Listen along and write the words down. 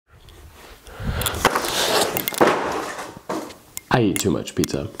I eat too much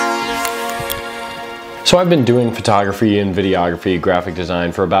pizza. So I've been doing photography and videography, graphic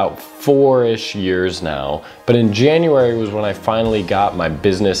design for about 4-ish years now. But in January was when I finally got my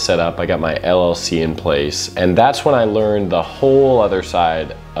business set up. I got my LLC in place. And that's when I learned the whole other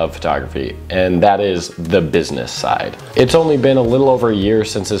side of photography. And that is the business side. It's only been a little over a year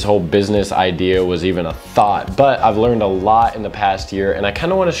since this whole business idea was even a thought. But I've learned a lot in the past year. And I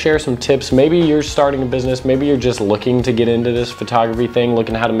kind of want to share some tips. Maybe you're starting a business. Maybe you're just looking to get into this photography thing,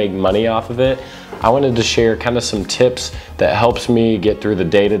 looking how to make money off of it. I wanted to share kind of some tips that helps me get through the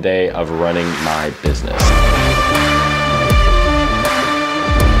day-to-day of running my business.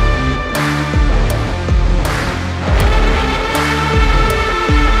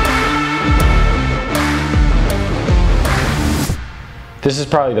 This is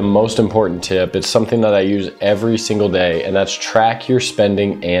probably the most important tip. It's something that I use every single day, and that's track your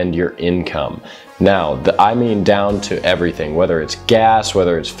spending and your income. Now, I mean down to everything, whether it's gas,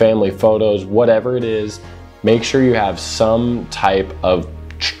 whether it's family photos, whatever it is, make sure you have some type of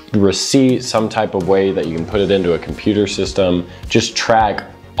receipt, some type of way that you can put it into a computer system. Just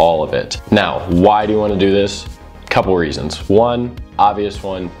track all of it. Now, why do you want to do this? Couple reasons. One, obvious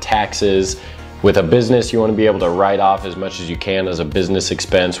one, taxes. With a business, you want to be able to write off as much as you can as a business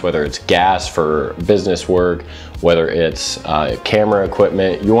expense, whether it's gas for business work, whether it's camera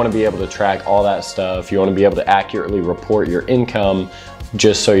equipment. You want to be able to track all that stuff. You want to be able to accurately report your income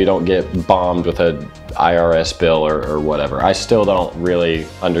just so you don't get bombed with an IRS bill or whatever. I still don't really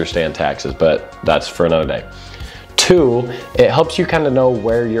understand taxes, but that's for another day. Two, it helps you kind of know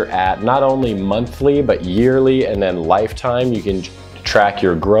where you're at, not only monthly, but yearly and then lifetime. You can track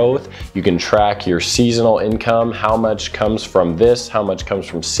your growth, you can track your seasonal income, how much comes from this, how much comes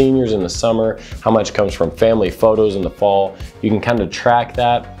from seniors in the summer, how much comes from family photos in the fall. You can kind of track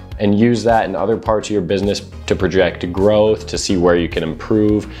that and use that in other parts of your business to project growth, to see where you can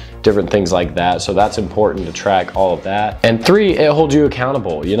improve, different things like that. So that's important to track all of that. And three, it holds you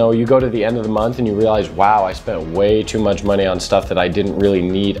accountable. You know, you go to the end of the month and you realize, wow, I spent way too much money on stuff that I didn't really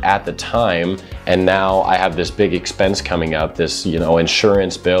need at the time. And now I have this big expense coming up, this, you know,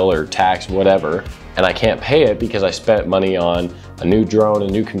 insurance bill or tax, whatever. And I can't pay it because I spent money on a new drone, a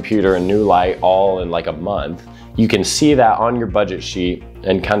new computer, a new light, all in like a month. You can see that on your budget sheet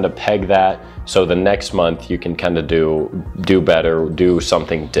and kind of peg that so the next month you can kind of do better, do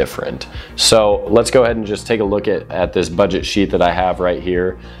something different. So let's go ahead and just take a look at this budget sheet that I have right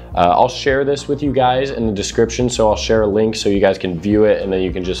here. I'll share this with you guys in the description, so I'll share a link so you guys can view it, and then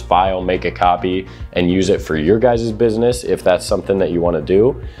you can just file, make a copy, and use it for your guys' business if that's something that you want to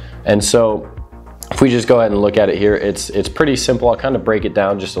do. And so if we just go ahead and look at it here, it's pretty simple. I'll kind of break it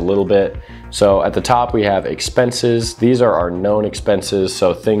down just a little bit. So at the top we have expenses. These are our known expenses.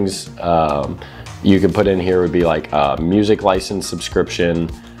 So things you could put in here would be like music license subscription.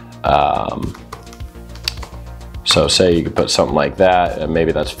 So say you could put something like that, and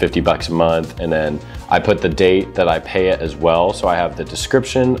maybe that's 50 bucks a month. And then I put the date that I pay it as well. So I have the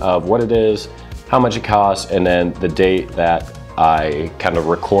description of what it is, how much it costs, and then the date that I kind of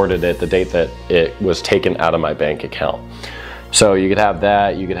recorded it, the date that it was taken out of my bank account. So you could have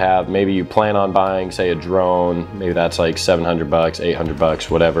that, you could have, maybe you plan on buying, say, a drone, maybe that's like 700 bucks, 800 bucks,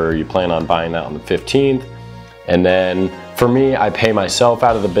 whatever. You plan on buying that on the 15th. And then for me, I pay myself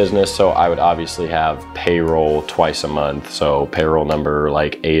out of the business, so I would obviously have payroll twice a month. So payroll number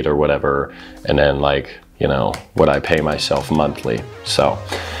like 8 or whatever, and then like, you know, what I pay myself monthly. So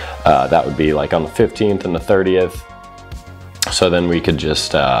that would be like on the 15th and the 30th. So then we could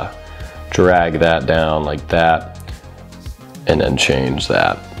just drag that down like that and then change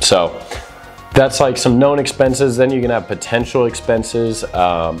that. So that's like some known expenses. Then you can have potential expenses.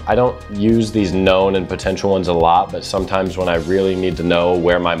 I don't use these known and potential ones a lot, but sometimes when I really need to know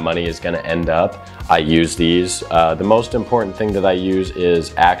where my money is going to end up, I use these. The most important thing that I use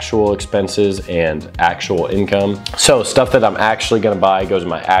is actual expenses and actual income. So stuff that I'm actually going to buy goes in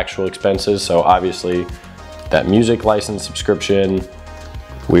my actual expenses. So obviously that music license subscription,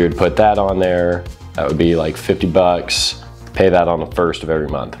 we would put that on there. That would be like 50 bucks. Pay that on the 1st of every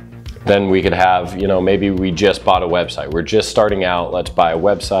month. Then we could have, you know, maybe we just bought a website. We're just starting out, let's buy a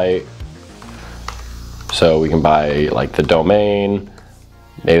website. So we can buy like the domain.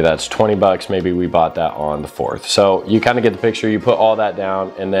 Maybe that's 20 bucks. Maybe we bought that on the 4th. So you kind of get the picture. You put all that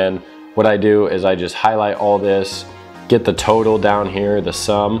down, and then what I do is I just highlight all this, get the total down here, the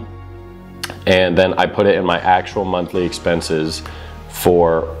sum, and then I put it in my actual monthly expenses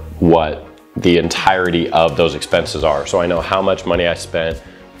for what the entirety of those expenses are. So I know how much money I spent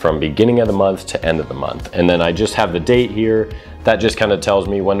from beginning of the month to end of the month. And then I just have the date here. That just kind of tells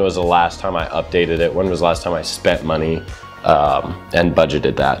me when was the last time I updated it, when was the last time I spent money. and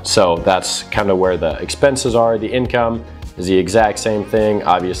budgeted that. So that's kind of where the expenses are. The income is the exact same thing.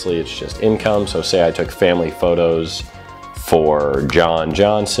 Obviously it's just income. So say I took family photos for John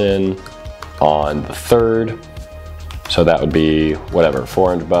Johnson on the 3rd. So that would be whatever,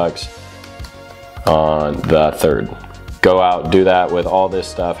 400 bucks on the 3rd. Go out, do that with all this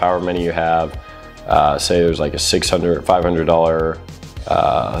stuff, however many you have. Say there's like a $600, $500,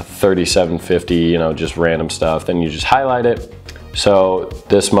 $37.50, you know, just random stuff. Then you just highlight it. So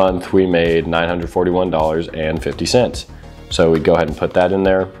this month we made $941.50. So we go ahead and put that in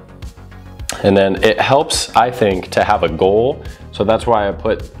there. And then it helps, I think, to have a goal. So that's why I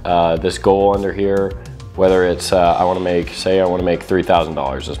put this goal under here, whether it's, I wanna make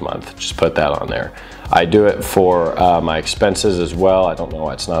 $3,000 this month, just put that on there. I do it for my expenses as well. I don't know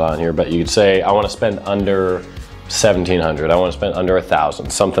why it's not on here, but you could say, I wanna spend under 1,700, I wanna spend under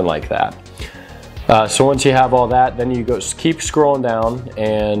 1,000, something like that. So once you have all that, then you keep scrolling down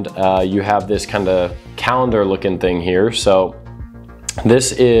and you have this kind of calendar looking thing here. So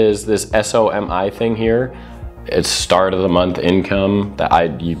this is this SOMI thing here. It's start of the month income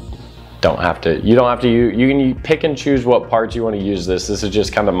that you can pick and choose what parts you want to use this. This is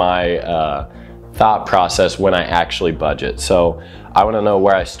just kind of my thought process when I actually budget. So I want to know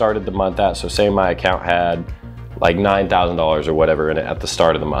where I started the month at. So say my account had like $9,000 or whatever in it at the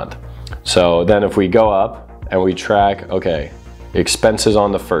start of the month. So then if we go up and we track, okay, expenses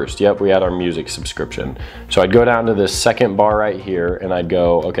on the 1st, yep, we had our music subscription. So I'd go down to this second bar right here and I'd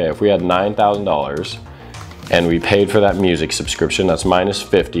go, okay, if we had $9,000 and we paid for that music subscription, that's minus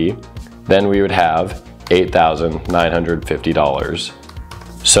 50, then we would have $8,950.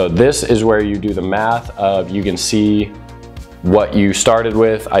 So this is where you do the math of, you can see what you started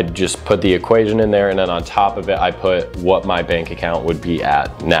with. I just put the equation in there, and then on top of it, I put what my bank account would be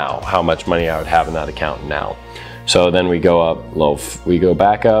at now, how much money I would have in that account now. So then we go up, we go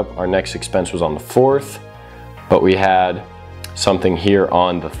back up. Our next expense was on the 4th, but we had something here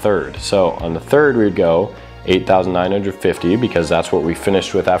on the 3rd. So on the 3rd, we would go $8,950 because that's what we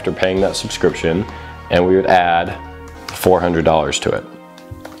finished with after paying that subscription, and we would add $400 to it.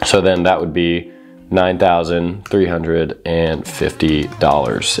 So then that would be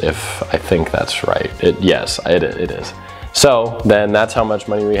 $9,350, if I think that's right. Yes, it is. So then that's how much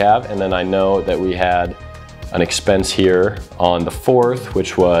money we have, and then I know that we had an expense here on the 4th,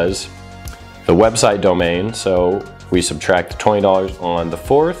 which was the website domain. So we subtract the $20 on the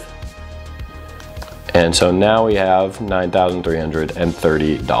 4th, and so now we have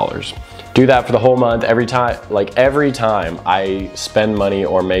 $9,330. Do that for the whole month. Every time I spend money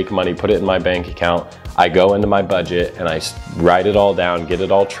or make money, put it in my bank account, I go into my budget and I write it all down, get it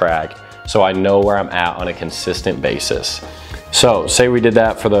all tracked, so I know where I'm at on a consistent basis. So say we did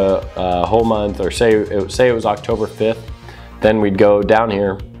that for the whole month, or say it was October 5th, then we'd go down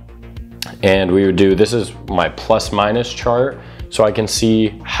here and we would do, this is my plus minus chart, so I can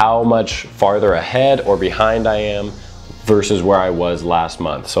see how much farther ahead or behind I am versus where I was last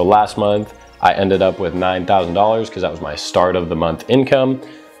month. So last month I ended up with $9,000 because that was my start of the month income.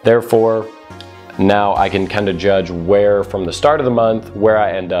 Therefore, now I can kind of judge where from the start of the month, where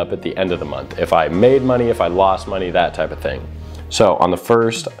I end up at the end of the month. If I made money, if I lost money, that type of thing. So on the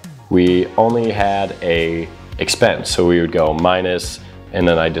 1st, we only had a expense. So we would go minus, and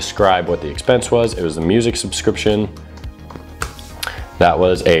then I describe what the expense was. It was the music subscription. That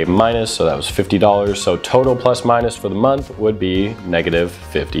was a minus, so that was $50. So total plus minus for the month would be negative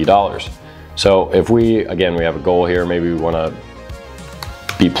 $50. So if we have a goal here, maybe we wanna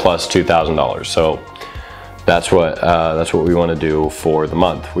be plus $2,000. So that's what we wanna do for the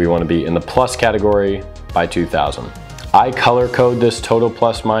month. We wanna be in the plus category by 2,000. I color code this total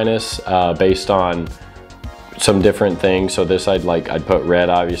plus minus based on some different things. So this I'd put red,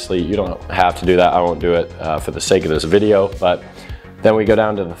 obviously. You don't have to do that, I won't do it for the sake of this video, but then we go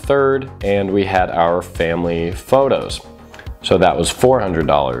down to the 3rd and we had our family photos. So that was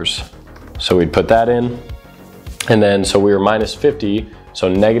 $400. So we'd put that in. And then, so we were minus 50. So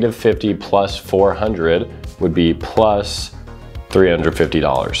negative 50 plus 400 would be plus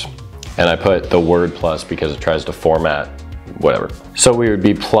 $350. And I put the word plus because it tries to format whatever. So we would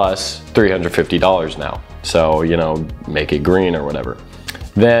be plus $350 now. So, you know, make it green or whatever.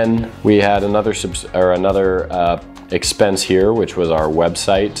 Then we had another expense here, which was our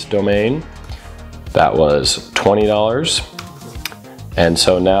website domain. That was $20. And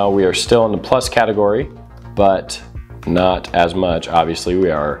so now we are still in the plus category, but not as much. Obviously, we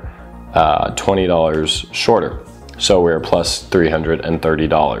are $20 shorter. So we're plus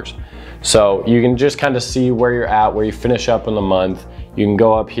 $330. So you can just kind of see where you're at, where you finish up in the month. you can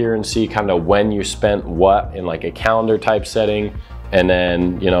go up here and see kind of when you spent what in like a calendar type setting. And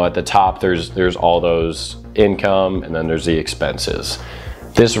then, you know, at the top, there's all those income, and then there's the expenses.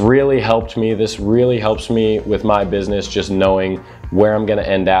 This really helped me. This really helps me with my business, just knowing where I'm gonna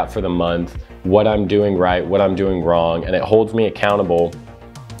end at for the month, what I'm doing right, what I'm doing wrong, and it holds me accountable.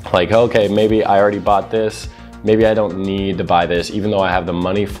 Like, okay, maybe I already bought this, maybe I don't need to buy this, even though I have the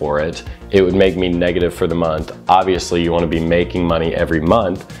money for it, it would make me negative for the month. Obviously, you wanna be making money every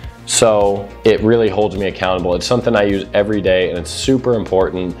month, so it really holds me accountable. It's something I use every day, and it's super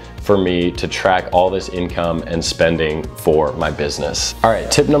important for me to track all this income and spending for my business. All right,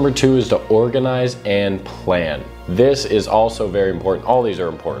 tip number 2 is to organize and plan. This is also very important. All these are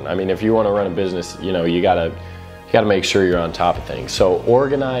important. I mean, if you want to run a business, you know, you gotta make sure you're on top of things. So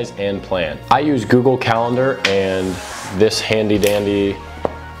organize and plan. I use Google Calendar and this handy dandy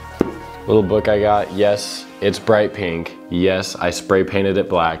little book I got. Yes, it's bright pink. Yes, I spray painted it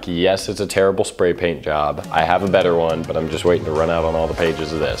black. Yes, it's a terrible spray paint job. I have a better one, but I'm just waiting to run out on all the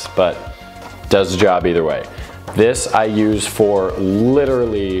pages of this, but does the job either way. This I use for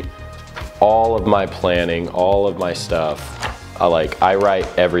literally all of my planning, all of my stuff. I write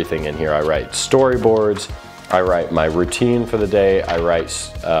everything in here. I write storyboards, I write my routine for the day, I write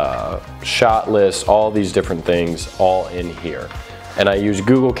shot lists, all these different things all in here. And I use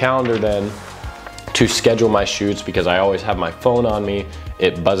Google Calendar then to schedule my shoots, because I always have my phone on me.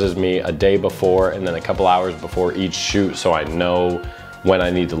 It buzzes me a day before and then a couple hours before each shoot, so I know when I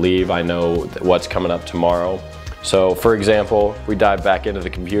need to leave. I know what's coming up tomorrow. So for example, we dive back into the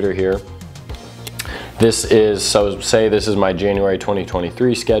computer here. Say this is my January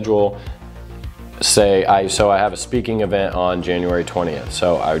 2023 schedule. So I have a speaking event on January 20th.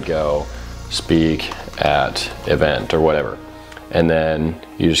 So I would go speak at event or whatever. And then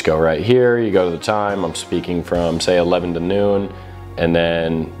you just go right here, you go to the time. I'm speaking from say 11 to noon. And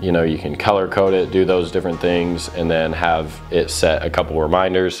then, you know, you can color code it, do those different things, and then have it set a couple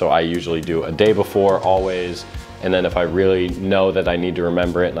reminders. So I usually do a day before always. And then if I really know that I need to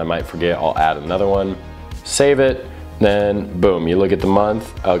remember it and I might forget, I'll add another one, save it, then boom, you look at the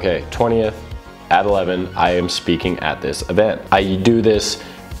month, okay, 20th at 11, I am speaking at this event. I do this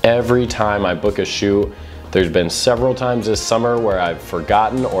every time I book a shoot. There's been several times this summer where I've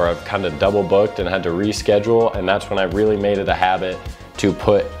forgotten or I've kind of double booked and had to reschedule, and that's when I really made it a habit to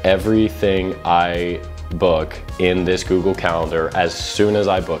put everything I book in this Google Calendar as soon as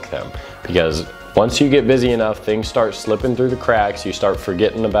I book them. Because once you get busy enough, things start slipping through the cracks. You start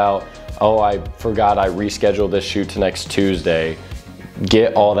forgetting about, oh, I forgot I rescheduled this shoot to next Tuesday.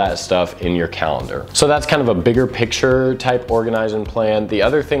 Get all that stuff in your calendar. So that's kind of a bigger picture type organize and plan. The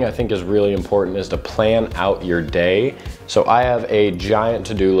other thing I think is really important is to plan out your day. So I have a giant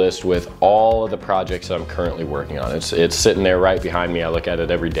to-do list with all of the projects that I'm currently working on. It's sitting there right behind me. I look at it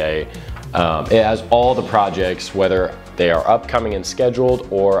every day. It has all the projects, whether they are upcoming and scheduled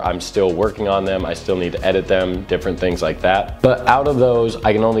or I'm still working on them, I still need to edit them, different things like that. But out of those,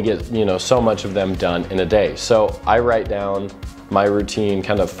 I can only get, you know, so much of them done in a day. So I write down my routine,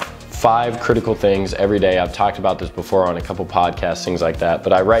 kind of 5 critical things every day. I've talked about this before on a couple podcasts, things like that,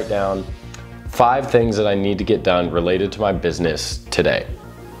 but I write down 5 things that I need to get done related to my business today.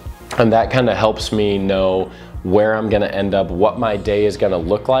 And that kind of helps me know where I'm gonna end up, what my day is gonna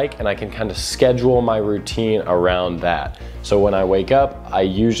look like, and I can kind of schedule my routine around that. So when I wake up, I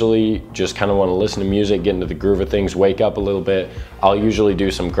usually just kind of want to listen to music, get into the groove of things, wake up a little bit. I'll usually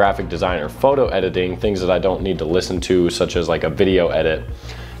do some graphic design or photo editing, things that I don't need to listen to, such as like a video edit,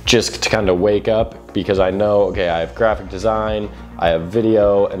 just to kind of wake up, because I know, okay, I have graphic design, I have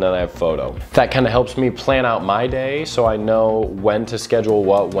video, and then I have photo. That kind of helps me plan out my day, so I know when to schedule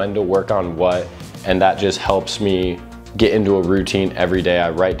what, when to work on what, and that just helps me get into a routine every day. I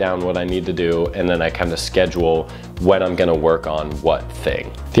write down what I need to do, and then I kind of schedule when I'm gonna work on what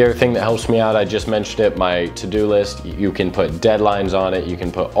thing. The other thing that helps me out, I just mentioned it, my to-do list. You can put deadlines on it, you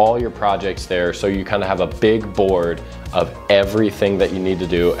can put all your projects there, so you kind of have a big board of everything that you need to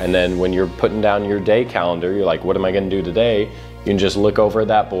do. And then when you're putting down your day calendar, you're like, what am I gonna do today? You can just look over at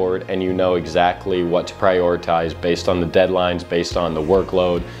that board and you know exactly what to prioritize based on the deadlines, based on the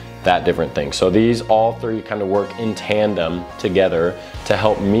workload, that different thing. So these all 3 kind of work in tandem together to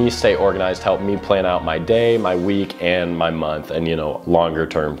help me stay organized, help me plan out my day, my week, and my month, and, you know, longer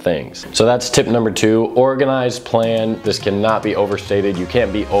term things. So that's tip number 2, organize, plan. This cannot be overstated. You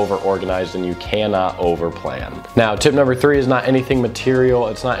can't be over organized and you cannot over plan. Now, tip number 3 is not anything material.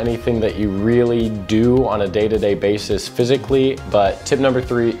 It's not anything that you really do on a day-to-day basis physically, but tip number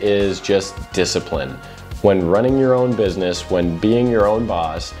 3 is just discipline. When running your own business, when being your own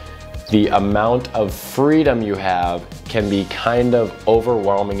boss, the amount of freedom you have can be kind of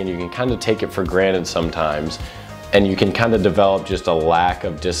overwhelming, and you can kind of take it for granted sometimes. And you can kind of develop just a lack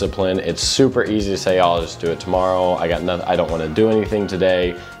of discipline. It's super easy to say, oh, I'll just do it tomorrow. I don't want to do anything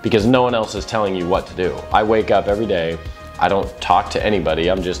today, because no one else is telling you what to do. I wake up every day. I don't talk to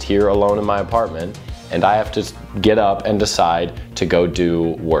anybody. I'm just here alone in my apartment, and I have to get up and decide to go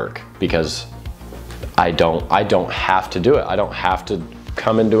do work, because I don't have to do it. I don't have to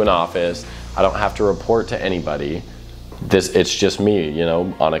come into an office. I don't have to report to anybody. It's just me, you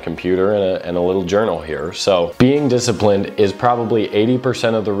know, on a computer and a little journal here. So being disciplined is probably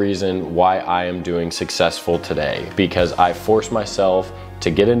 80% of the reason why I am doing successful today, because I force myself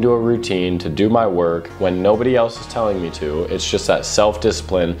to get into a routine, to do my work when nobody else is telling me to. It's just that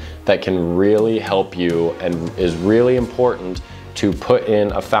self-discipline that can really help you and is really important to put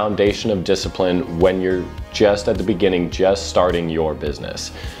in a foundation of discipline when you're just at the beginning, just starting your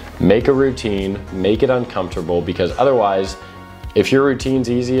business. Make a routine, make it uncomfortable, because otherwise, if your routine's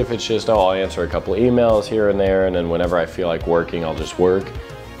easy, if it's just, oh, I'll answer a couple of emails here and there, and then whenever I feel like working, I'll just work,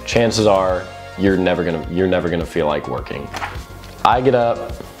 chances are you're never gonna feel like working. I get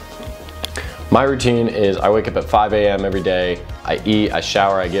up, my routine is I wake up at 5 a.m. every day, I eat, I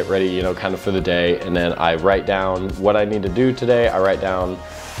shower, I get ready, you know, kind of for the day, and then I write down what I need to do today. I write down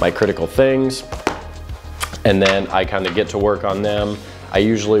my critical things, and then I kind of get to work on them. I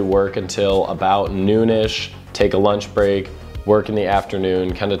usually work until about noonish, take a lunch break, work in the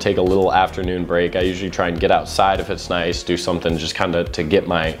afternoon, kind of take a little afternoon break. I usually try and get outside if it's nice, do something just kind of to get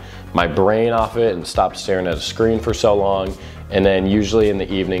my brain off it and stop staring at a screen for so long. And then usually in the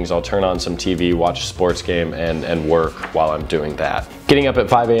evenings, I'll turn on some TV, watch a sports game, and work while I'm doing that. Getting up at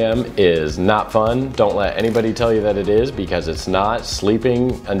 5 a.m. is not fun. Don't let anybody tell you that it is, because it's not.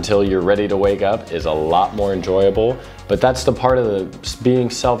 Sleeping until you're ready to wake up is a lot more enjoyable. But that's the part of the being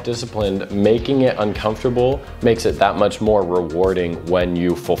self-disciplined. Making it uncomfortable makes it that much more rewarding when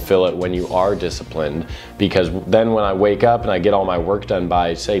you fulfill it, when you are disciplined. Because then when I wake up and I get all my work done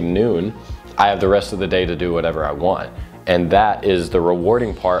by, say, noon, I have the rest of the day to do whatever I want. And that is the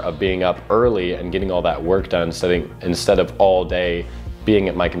rewarding part of being up early and getting all that work done, instead of all day being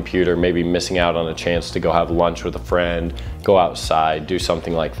at my computer, maybe missing out on a chance to go have lunch with a friend, go outside, do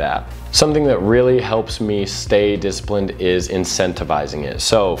something like that. Something that really helps me stay disciplined is incentivizing it.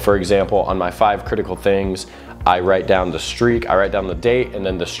 So for example, on my 5 critical things, I write down the streak, I write down the date, and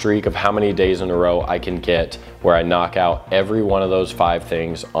then the streak of how many days in a row I can get where I knock out every one of those 5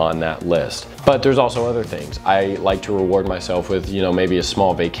 things on that list. But there's also other things. I like to reward myself with, you know, maybe a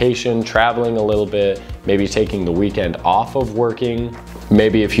small vacation, traveling a little bit, maybe taking the weekend off of working.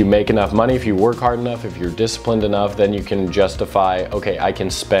 Maybe if you make enough money, if you work hard enough, if you're disciplined enough, then you can justify, okay, I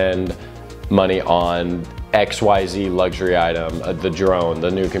can spend money on XYZ luxury item, the drone, the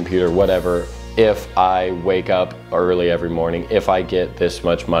new computer, whatever, if I wake up early every morning, if I get this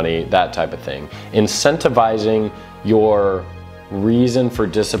much money, that type of thing. Incentivizing your reason for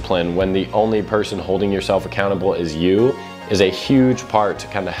discipline when the only person holding yourself accountable is you is a huge part to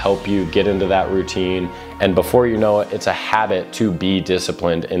kind of help you get into that routine. And before you know it, it's a habit to be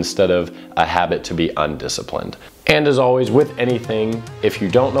disciplined instead of a habit to be undisciplined. And as always, with anything, if you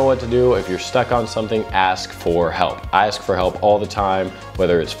don't know what to do, if you're stuck on something, ask for help. I ask for help all the time,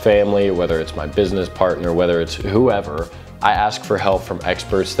 whether it's family, whether it's my business partner, whether it's whoever. I ask for help from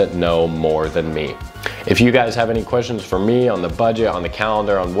experts that know more than me. If you guys have any questions for me on the budget, on the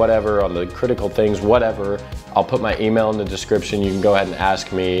calendar, on whatever, on the critical things, whatever, I'll put my email in the description. You can go ahead and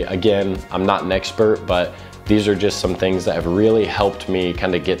ask me. Again, I'm not an expert, but these are just some things that have really helped me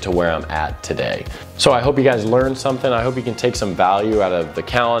kind of get to where I'm at today. So I hope you guys learned something. I hope you can take some value out of the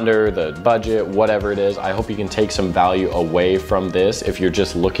calendar, the budget, whatever it is. I hope you can take some value away from this if you're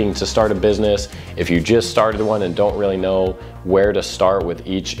just looking to start a business, if you just started one and don't really know where to start with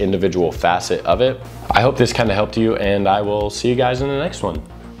each individual facet of it. I hope this kind of helped you, and I will see you guys in the next one.